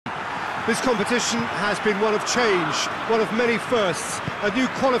This competition has been one of change, one of many firsts, a new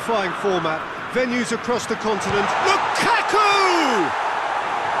qualifying format, venues across the continent. Lukaku!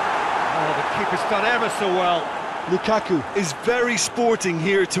 Oh, the keeper's done ever so well. Lukaku is very sporting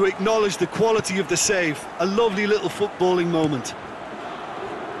here to acknowledge the quality of the save. A lovely little footballing moment.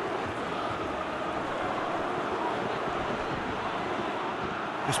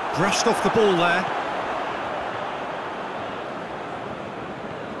 Just brushed off the ball there.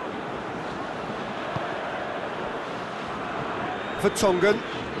 Vertonghen.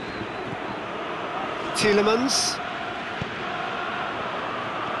 Tielemans.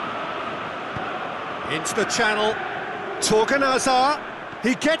 Into the channel. Torgan Hazard.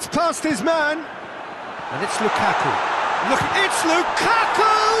 He gets past his man. And it's Lukaku. Look, it's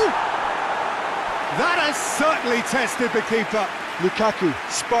Lukaku! That has certainly tested the keeper. Lukaku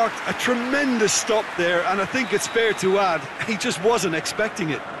sparked a tremendous stop there, and I think it's fair to add, he just wasn't expecting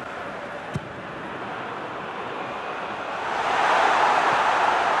it.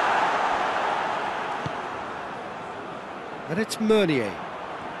 And it's Meunier.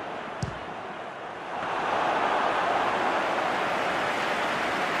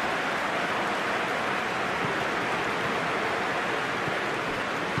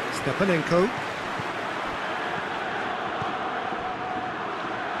 Stepanenko.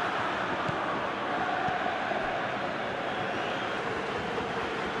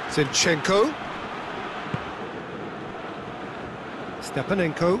 Zinchenko.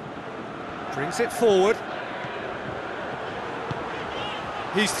 Stepanenko brings it forward.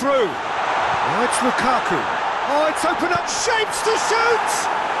 He's through. Now it's Lukaku. Oh, it's opened up shapes to shoot!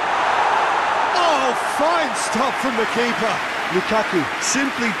 Oh, fine stop from the keeper. Lukaku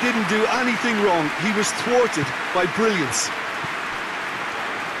simply didn't do anything wrong. He was thwarted by brilliance.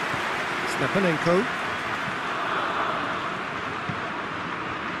 Stepanenko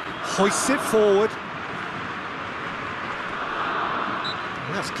hoists it forward.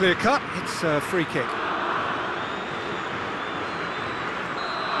 That's clear cut. It's a free kick.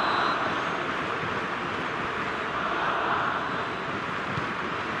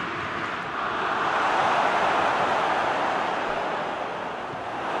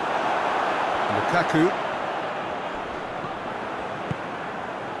 Lukaku.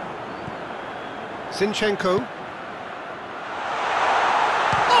 Zinchenko.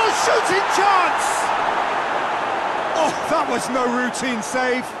 Oh, shooting chance! Oh, that was no routine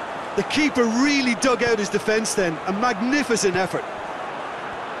save. The keeper really dug out his defence then. A magnificent effort.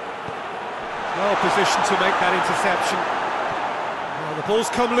 Well positioned to make that interception. Well, the ball's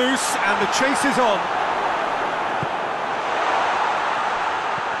come loose and the chase is on.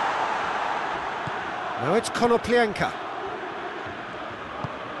 Now it's Konoplyanka.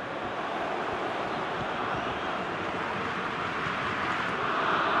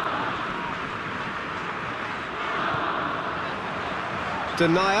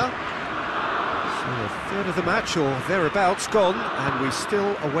 Denier. So a third of the match or thereabouts gone, and we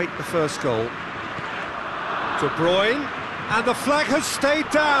still await the first goal. De Bruyne, and the flag has stayed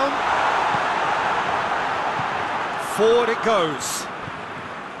down. Forward it goes.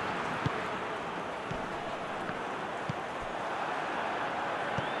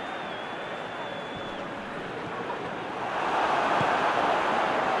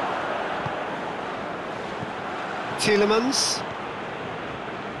 Tielemans.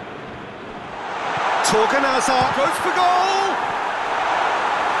 Torgan Hazard goes for goal!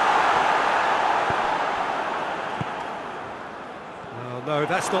 Oh no,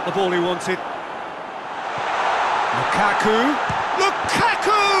 that's not the ball he wanted. Lukaku!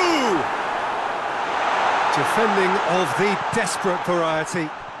 Lukaku! Defending of the desperate variety.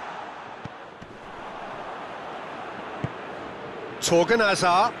 Torgan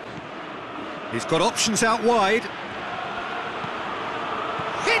Hazard. He's got options out wide.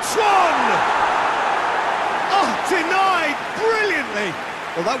 Hits one! Oh, denied brilliantly!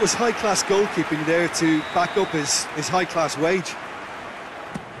 Well, that was high-class goalkeeping there to back up his high-class wage.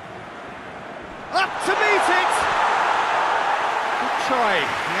 Up to meet it! Good try.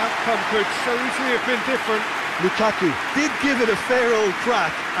 The outcome could so easily have been different. Lukaku did give it a fair old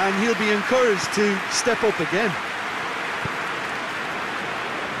crack, and he'll be encouraged to step up again.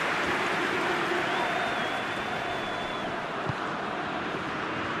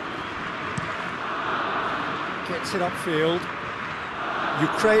 Gets it upfield.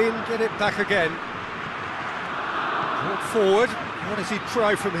 Ukraine get it back again. Brought forward. What does he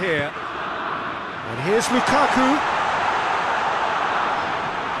try from here? And here's Lukaku.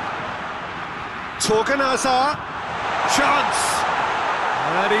 Torgan Hazard. Chance!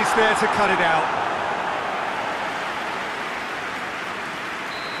 And he's there to cut it out.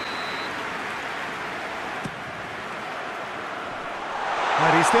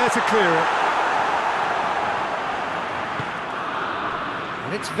 And he's there to clear it.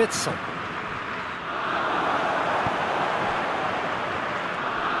 And it's Witsel.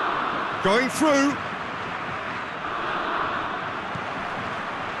 Going through.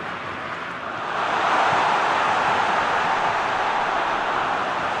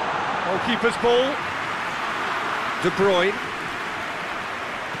 Goalkeeper's ball. De Bruyne.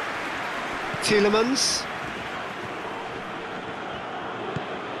 Tielemans.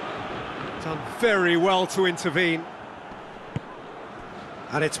 Done very well to intervene.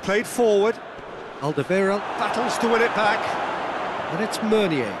 And it's played forward. Alderweireld battles to win it back. And it's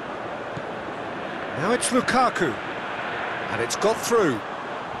Meunier. Now it's Lukaku. And it's got through.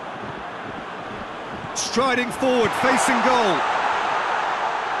 Striding forward, facing goal.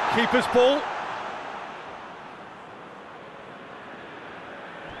 Keeper's ball.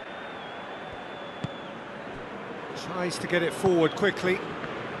 Tries to get it forward quickly.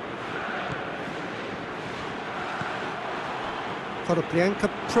 Konoplyanka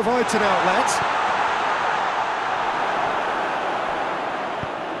provides an outlet.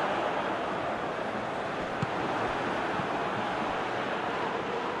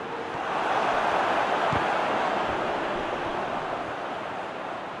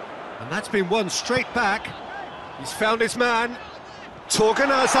 And that's been won straight back. He's found his man. Torgan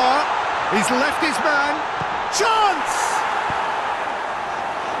Hazard. He's left his man. Chance!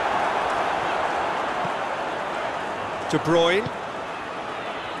 De Bruyne.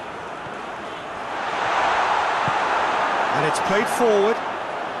 And it's played forward.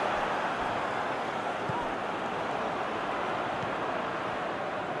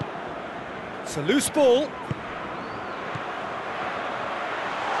 It's a loose ball.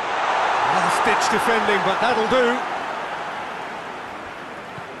 Last-ditch defending, but that'll do.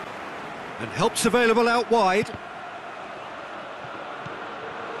 And help's available out wide.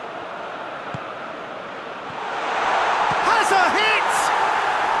 Has a hit!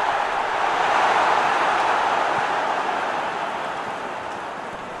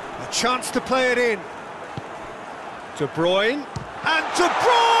 A chance to play it in. De Bruyne. And De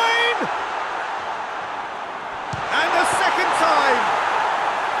Bruyne! And a second time!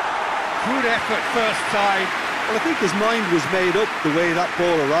 Good effort first time. Well, I think his mind was made up the way that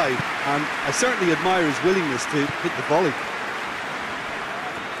ball arrived, and I certainly admire his willingness to hit the volley.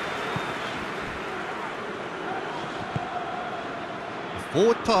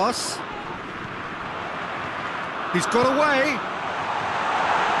 Forward pass. He's got away.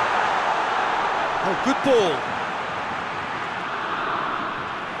 Oh, good ball.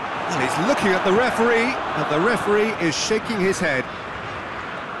 And he's looking at the referee, and the referee is shaking his head.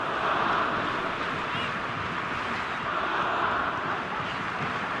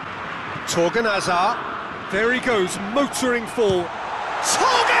 Torgan Hazard. There he goes, motoring forward.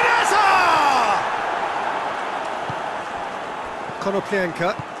 Torgan Hazard!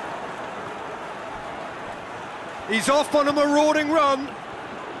 Konoplyanka. He's off on a marauding run.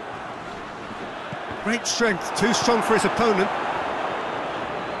 Great strength, too strong for his opponent.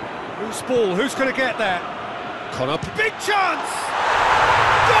 Loose ball, who's going to get that? Big chance!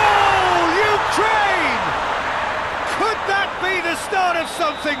 Goal, Ukraine! Could that be the start of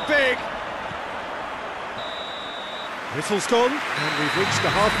something big? Whistle's gone, and we've reached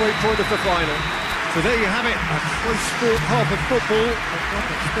the halfway point of the final. So there you have it, a close-fought half of football, but one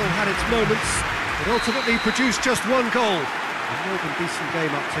that still had its moments. It ultimately produced just one goal. A more than decent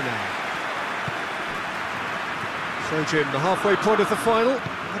game up to now. So Jim, the halfway point of the final,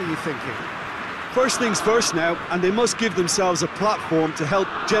 what are you thinking? First things first now, and they must give themselves a platform to help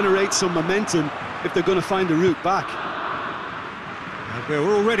generate some momentum if they're going to find a route back. And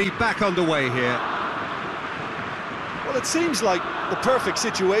we're already back underway here. Well, it seems like the perfect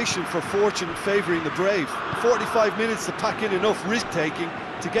situation for fortune favouring the brave. 45 minutes to pack in enough risk-taking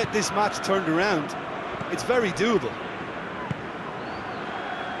to get this match turned around. It's very doable.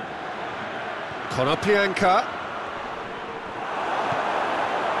 Konoplyanka.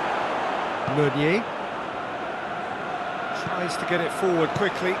 Meunier. Tries to get it forward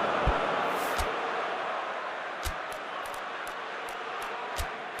quickly.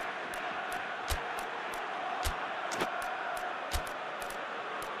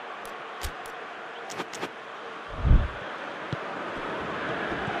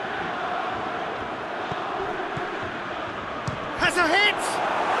 Has a hit!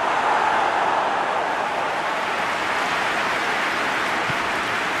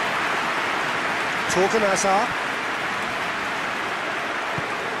 Torgan Hazard.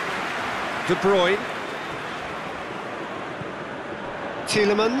 De Bruyne.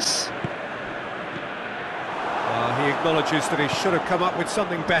 Tielemans. He acknowledges that he should have come up with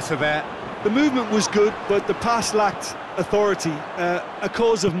something better there. The movement was good, but the pass lacked authority, a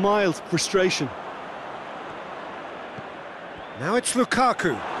cause of mild frustration. Now it's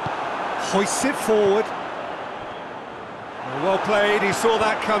Lukaku. Hoists it forward. Well played, he saw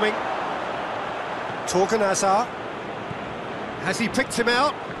that coming. Torgan Hazard. Has he picked him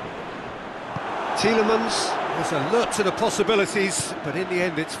out? Tielemans. There's a lot to the possibilities, but in the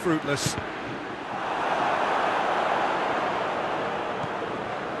end it's fruitless.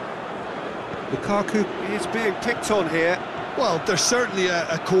 Lukaku is being picked on here. Well, there's certainly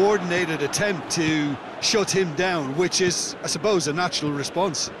a coordinated attempt to shut him down, which is, I suppose, a natural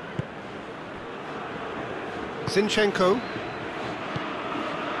response. Zinchenko.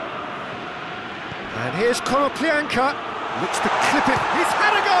 And here's Konoplyanka. Looks to clip it. He's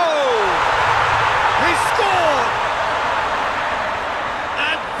had a goal! He's scored!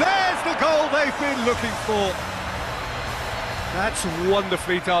 And there's the goal they've been looking for. That's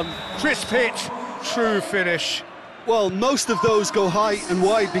wonderfully done. Crisp hit, true finish. Well, most of those go high and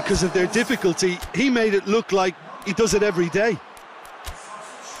wide because of their difficulty. He made it look like he does it every day.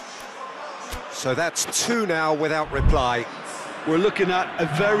 So that's 2 now without reply. We're looking at a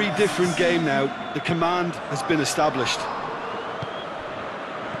very different game now. The command has been established.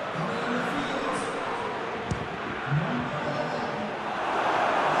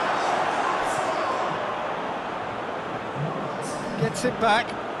 Gets it back.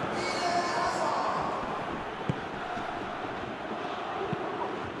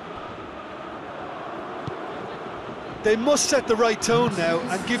 They must set the right tone now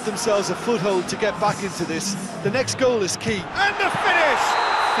and give themselves a foothold to get back into this. The next goal is key. And the finish!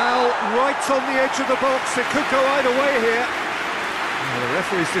 Foul right on the edge of the box. It could go either way here. Well, the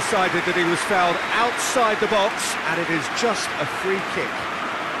referee's decided that he was fouled outside the box, and it is just a free kick.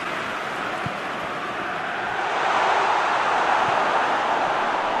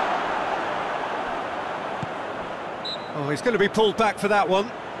 Oh, he's going to be pulled back for that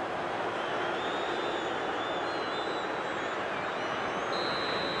one.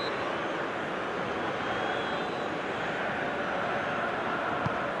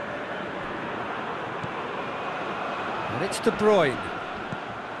 And it's De Bruyne.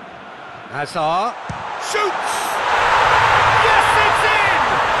 Hazard. Shoots! Yes, it's in!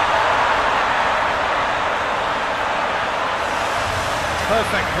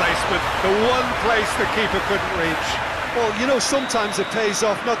 Perfect placement, the one place the keeper couldn't reach. Well, you know, sometimes it pays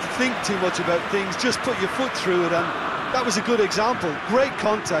off not to think too much about things, just put your foot through it, and that was a good example. Great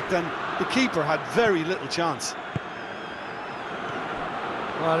contact, and the keeper had very little chance.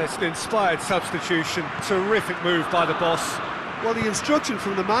 Well, it's an inspired substitution. Terrific move by the boss. Well, the instruction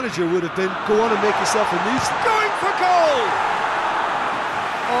from the manager would have been, go on and make yourself a nuisance. Going for goal!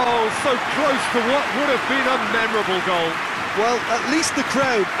 Oh, so close to what would have been a memorable goal. Well, at least the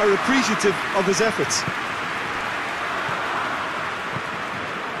crowd are appreciative of his efforts.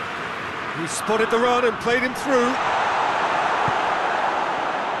 He spotted the run and played him through.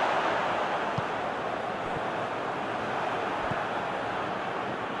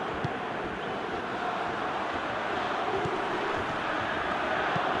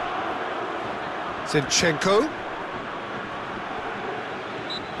 Zinchenko.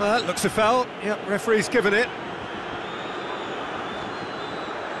 That looks a foul. Yep, referee's given it.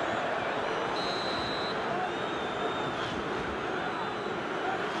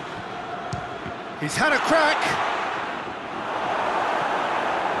 He's had a crack.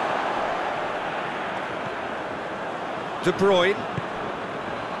 De Bruyne.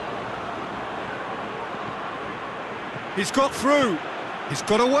 He's got through. He's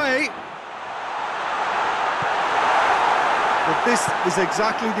got away. But this is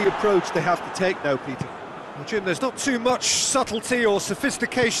exactly the approach they have to take now, Peter. Well, Jim, there's not too much subtlety or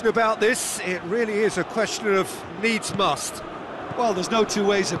sophistication about this. It really is a question of needs must. Well, there's no two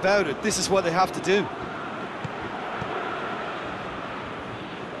ways about it. This is what they have to do.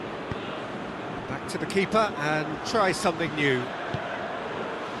 Back to the keeper and try something new.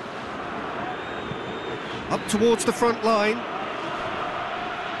 Up towards the front line.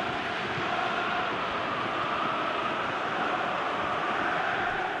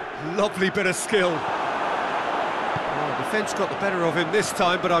 Lovely bit of skill. Well, defence got the better of him this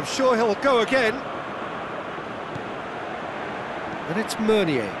time, but I'm sure he'll go again. And it's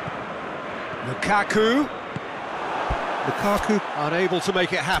Meunier. Lukaku. Lukaku Unable to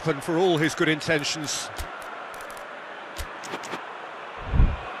make it happen for all his good intentions.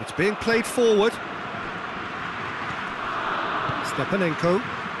 It's being played forward. Stepanenko.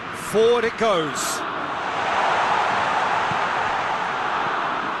 Forward it goes.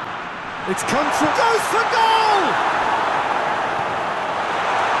 It's come through. Goes for goal!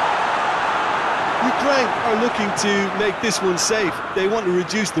 Ukraine are looking to make this one safe. They want to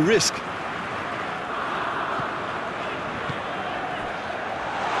reduce the risk.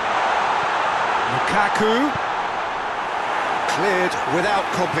 Lukaku. Cleared without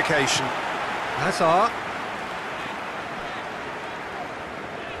complication. Hazard.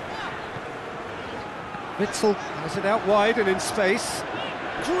 Witsel has it out wide and in space.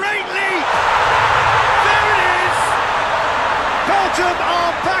 Great leap! There it is! Belgium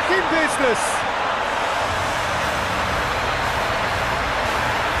are back in business!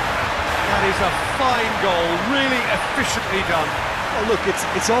 That is a fine goal, really efficiently done. Well, look,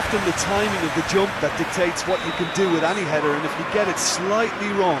 it's often the timing of the jump that dictates what you can do with any header, and if you get it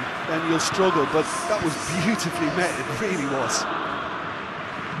slightly wrong, then you'll struggle, but that was beautifully met, it really was.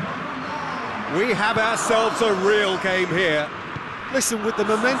 We have ourselves a real game here. Listen, with the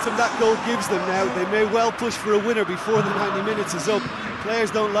momentum that goal gives them now, they may well push for a winner before the 90 minutes is up.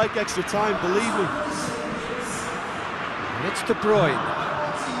 Players don't like extra time, believe me. And it's De Bruyne.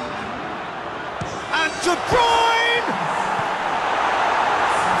 And De Bruyne!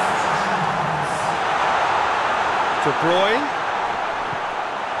 De Bruyne.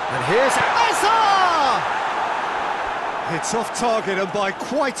 And here's Hazard! It's off target and by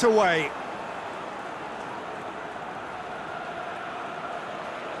quite a way.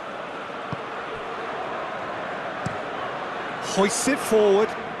 Hoists it forward.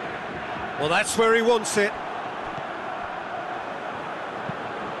 Well, that's where he wants it.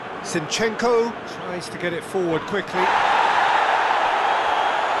 Zinchenko tries to get it forward quickly.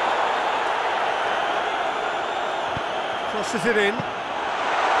 Crosses it in.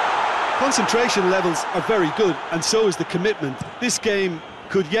 Concentration levels are very good, and so is the commitment. This game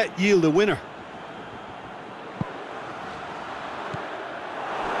could yet yield a winner.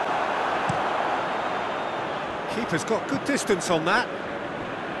 Keeper's got good distance on that.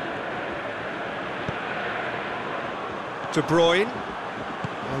 De Bruyne.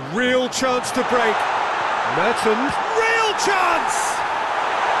 A real chance to break. Mertens. Real chance!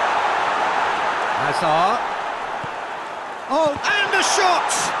 Hazard. Oh, and a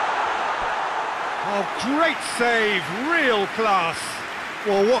shot! Oh, great save, real class.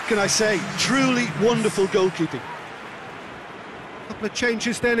 Well, what can I say? Truly wonderful goalkeeping. Couple of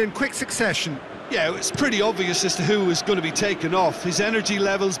changes then in quick succession. Yeah, it was pretty obvious as to who was going to be taken off. His energy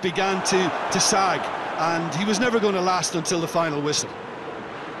levels began to sag, and he was never going to last until the final whistle.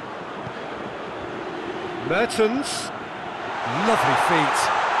 Mertens. Lovely feet.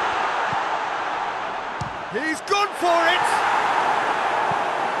 He's gone for it!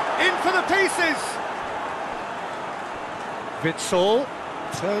 In for the pieces! Witsel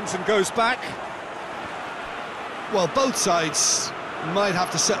turns and goes back. Well, both sides might have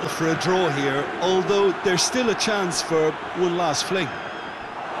to settle for a draw here, although there's still a chance for one last fling.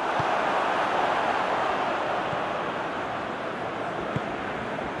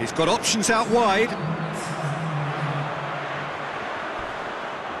 He's got options out wide.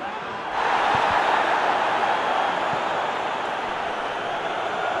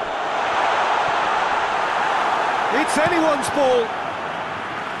 It's anyone's ball.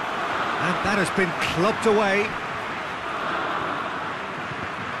 And that has been clubbed away.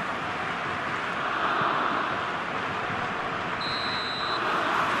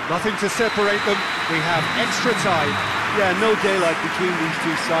 Nothing to separate them. We have extra time. Yeah, no daylight between these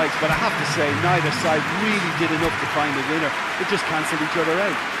two sides, but I have to say, neither side really did enough to find a winner. They just cancelled each other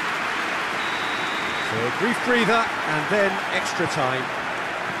out. So a brief breather, and then extra time.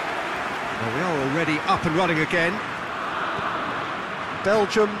 Well, we are already up and running again.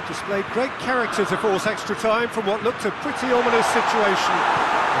 Belgium displayed great character to force extra time from what looked a pretty ominous situation.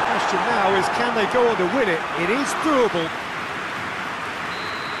 The question now is, can they go on to win it? It is doable.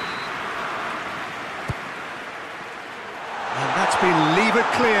 And that's been levered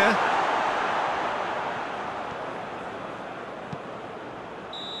clear.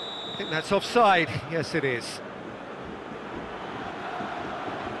 I think that's offside. Yes, it is.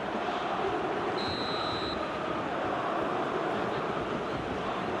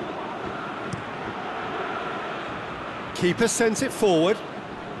 Keeper sends it forward.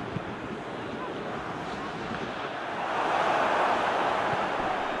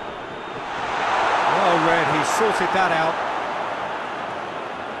 Well read, he sorted that out.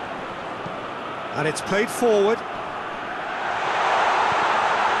 And it's played forward.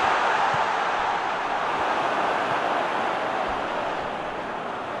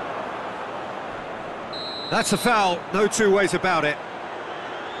 That's a foul, no two ways about it.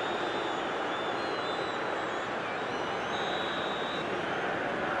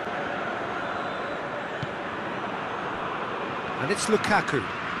 And it's Lukaku.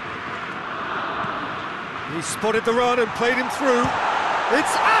 He spotted the run and played him through.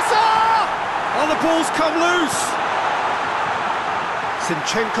 It's Hazard! Oh, the ball's come loose!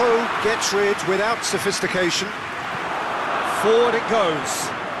 Zinchenko gets rid without sophistication. Forward it goes.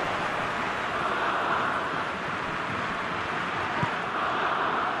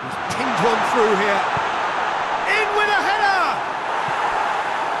 He's pinged one through here. In with a header!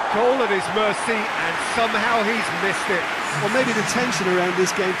 Goal at his mercy, and somehow he's missed it. Well, maybe the tension around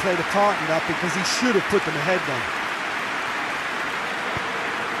this game played a part in that, because he should have put them ahead then.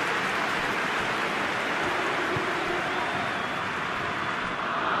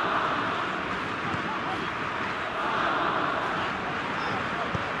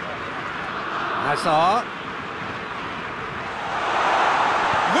 Hazard.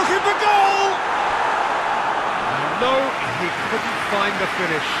 Looking for goal! No, he couldn't find the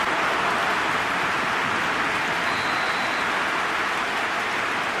finish.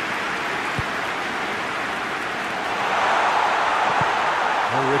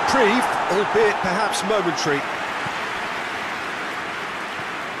 A reprieve, albeit perhaps momentary.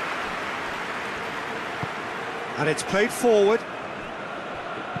 And it's played forward.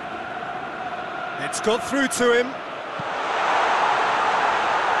 It's got through to him.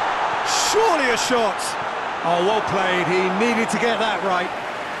 Surely a shot. Oh, well played. He needed to get that right.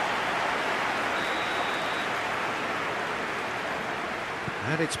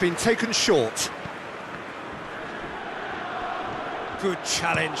 And it's been taken short. Good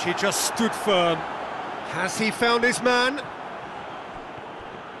challenge. He just stood firm. Has he found his man?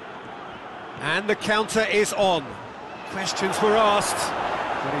 And the counter is on. Questions were asked,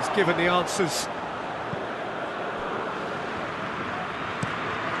 but he's given the answers.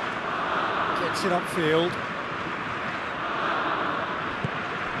 Gets it upfield.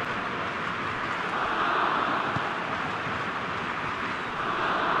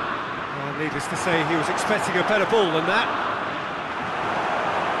 Well, needless to say, he was expecting a better ball than that.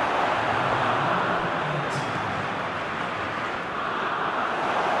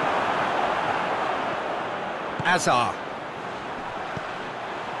 Hazard.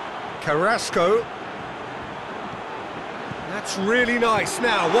 Carrasco. That's really nice.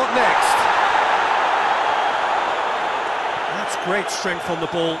 Now, what next? That's great strength on the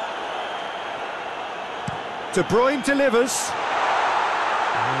ball. De Bruyne delivers.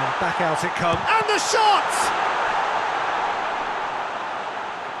 And back out it comes. And the shot!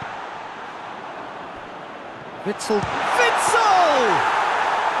 Witzel!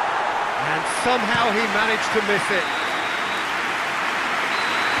 And somehow he managed to miss it.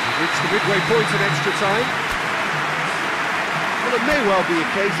 He reached the midway point in extra time. Well, it may well be a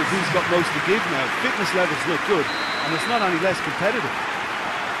case of who's got most to give now. Fitness levels look good, and it's not any less competitive.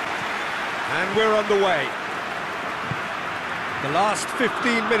 And we're underway. The last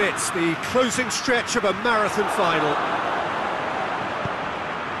 15 minutes, the closing stretch of a marathon final.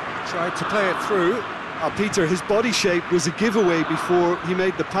 Tried to play it through. Peter, his body shape was a giveaway before he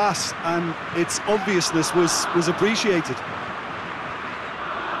made the pass, and its obviousness was appreciated.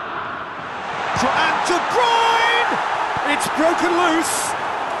 And De Bruyne! It's broken loose.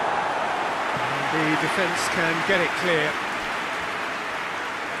 And the defence can get it clear.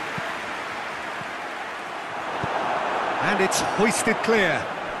 And it's hoisted clear.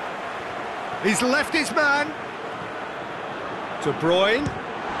 He's left his man. De Bruyne.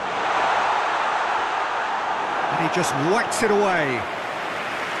 And he just whacks it away.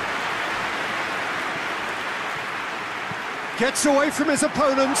 Gets away from his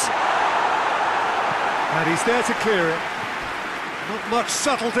opponent. And he's there to clear it. Not much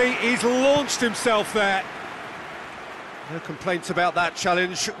subtlety, he's launched himself there. No complaints about that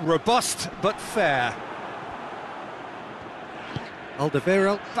challenge. Robust but fair.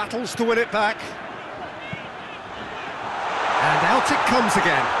 Alderweireld battles to win it back. And out it comes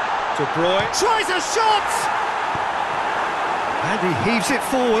again. De Bruyne tries a shot! And he heaves it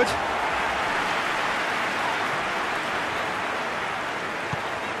forward.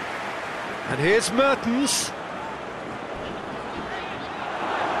 And here's Mertens.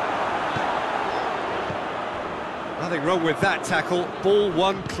 Nothing wrong with that tackle. Ball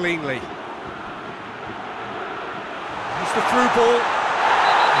won cleanly. Here's the through ball.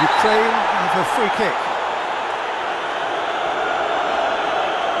 Ukraine have a free kick.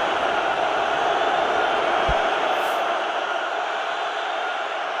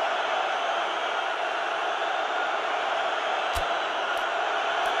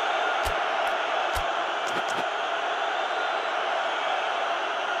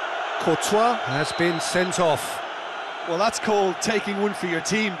 Courtois has been sent off. Well, that's called taking one for your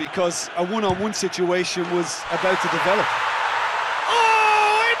team, because a one-on-one situation was about to develop.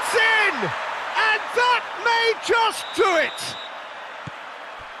 Oh, it's in! And that just do it!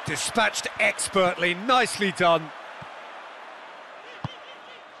 Dispatched expertly, nicely done.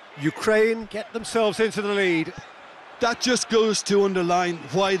 Ukraine get themselves into the lead. That just goes to underline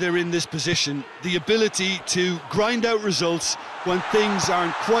why they're in this position. The ability to grind out results when things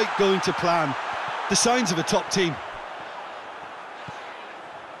aren't quite going to plan. The signs of a top team.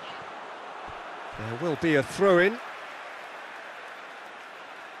 There will be a throw-in.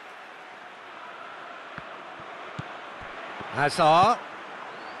 Hazard.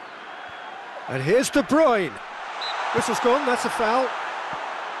 And here's De Bruyne. Whistle's gone, that's a foul.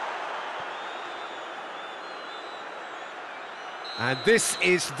 And this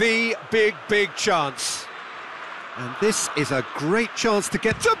is the big chance. And this is a great chance to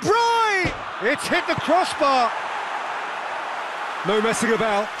get De Bruyne! It's hit the crossbar. No messing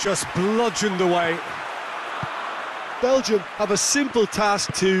about, just bludgeoned away. Belgium have a simple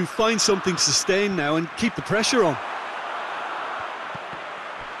task to find something sustained now and keep the pressure on.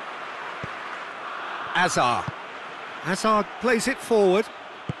 Hazard. Hazard plays it forward.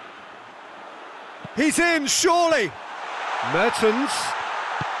 He's in, surely! Mertens.